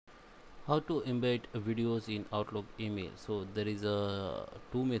How to embed videos in Outlook email. So there is a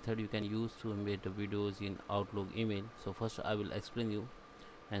two method you can use to embed the videos in Outlook email. So first I will explain you,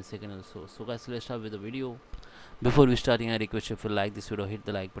 and second also. So guys, let's start with the video. Before we starting, I request you, if you like this video, hit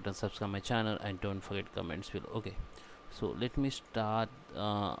the like button, subscribe my channel, and don't forget comments below. Okay, so let me start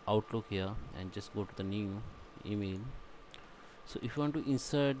Outlook here and just go to the new email. So if you want to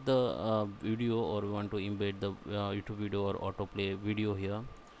insert the video, or you want to embed the YouTube video or autoplay video here,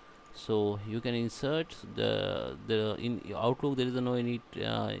 so you can insert the in Outlook. There is no any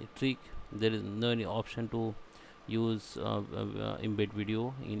trick, there is no any option to use embed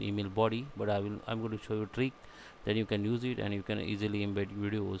video in email body, but I'm going to show you a trick that you can use it and you can easily embed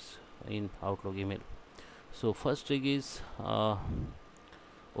videos in Outlook email. So first trick is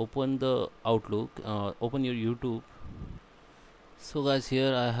open the Outlook, open your YouTube. So guys,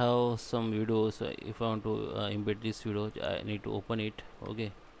 here I have some videos. If I want to embed this video, I need to open it.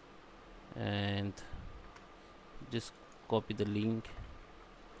 Okay, and just copy the link,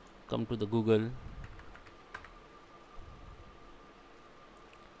 come to the Google.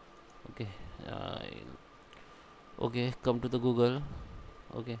 Okay, okay, come to the Google.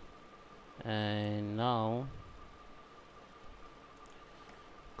 Okay, and now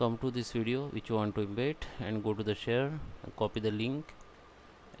come to this video which you want to embed and go to the share and copy the link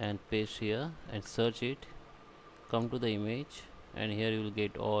and paste here and search it. Come to the image, and here you will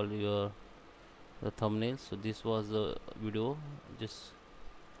get all your the thumbnails. So this was the video. Just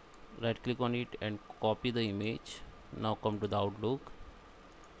right click on it and copy the image. Now come to the Outlook.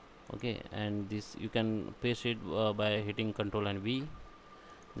 Okay, and this you can paste it by hitting Ctrl and V.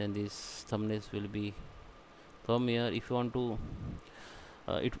 Then these thumbnails will be come here. If you want to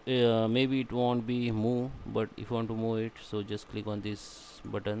maybe it won't be move, but if you want to move it, so just click on this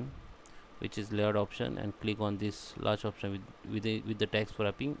button which is layout option and click on this large option with the text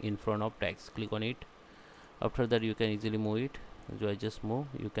wrapping in front of text. Click on it. After that you can easily move it. So I just move.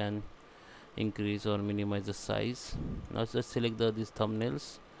 You can increase or minimize the size. Now just select these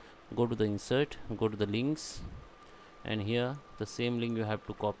thumbnails, go to the insert, go to the links, and here the same link you have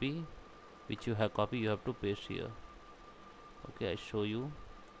to copy, which you have copied, you have to paste here. Okay, I show you.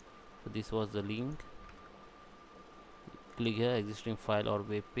 So this was the link. Click here, existing file or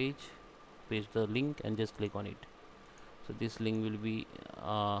web page, paste the link and just click on it. So this link will be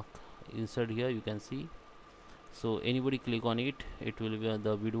insert here, you can see. So anybody click on it, it will be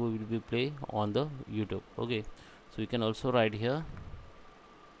the video will be play on the YouTube. Okay, so you can also write here,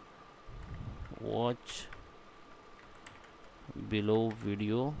 watch below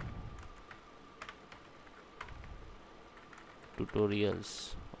video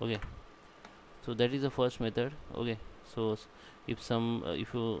tutorials. Okay, so that is the first method. Okay, so if some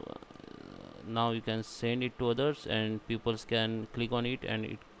if you now you can send it to others and people can click on it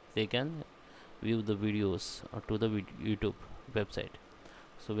and they can view the videos to the YouTube website.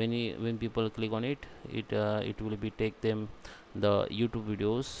 So when people click on it, it will be take them the YouTube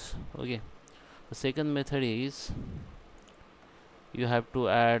videos. Okay, the second method is you have to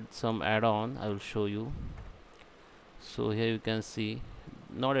add some add-on. I will show you. So here you can see,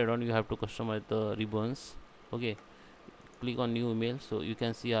 not add-on, you have to customize the ribbons. Okay, click on new email. So you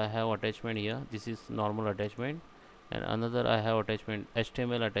can see I have attachment here. This is normal attachment, and another I have attachment,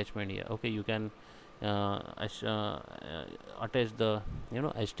 HTML attachment here. Okay, you can attach the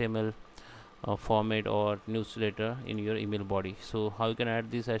HTML format or newsletter in your email body. So how you can add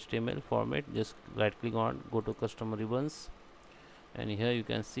this HTML format? Just right click on, go to custom ribbons, and here you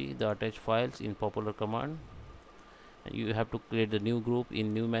can see the attached files in popular command. And you have to create the new group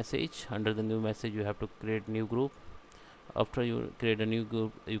in new message. Under the new message you have to create new group. After you create a new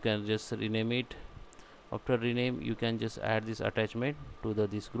group, you can just rename it. After rename, you can just add this attachment to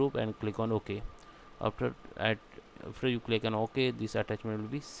this group and click on OK. After you click on OK, this attachment will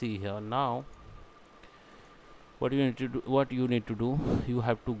be see here. Now what you need to do, you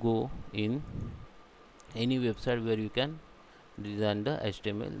have to go in any website where you can design the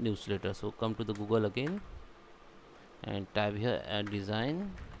HTML newsletter. So come to the Google again and type here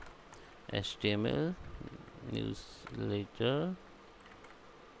design HTML newsletter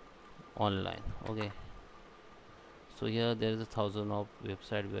online. Okay, so here there is 1,000 of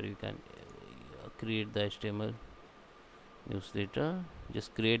website where you can create the HTML newsletter.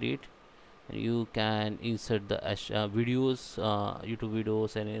 Just create it, and you can insert the videos, YouTube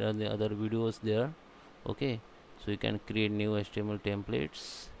videos and any other videos there. Okay, so you can create new HTML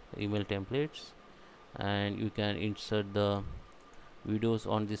templates, email templates, and you can insert the videos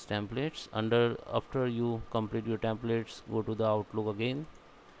on these templates. After you complete your templates, go to the Outlook again,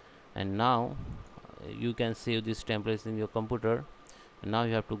 and now you can save these templates in your computer. And now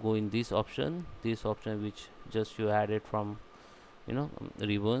you have to go in this option which just you added from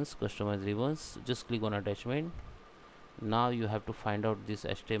ribbons, customize ribbons. Just click on attachment. Now you have to find out this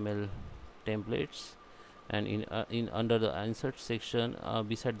HTML templates, and in under the insert section,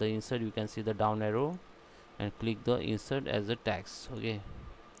 beside the insert, you can see the down arrow, and click the insert as a text. Okay,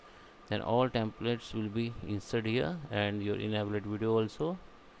 then all templates will be insert here, and your enabled video also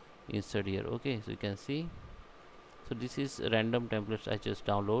insert here. Okay, so you can see, so this is random templates I just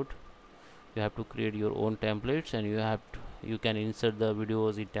download. You have to create your own templates, and you can insert the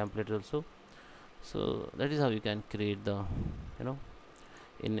videos in template also. So that is how you can create the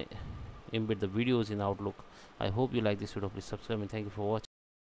in embed the videos in Outlook. I hope you like this video. Please subscribe and thank you for watching.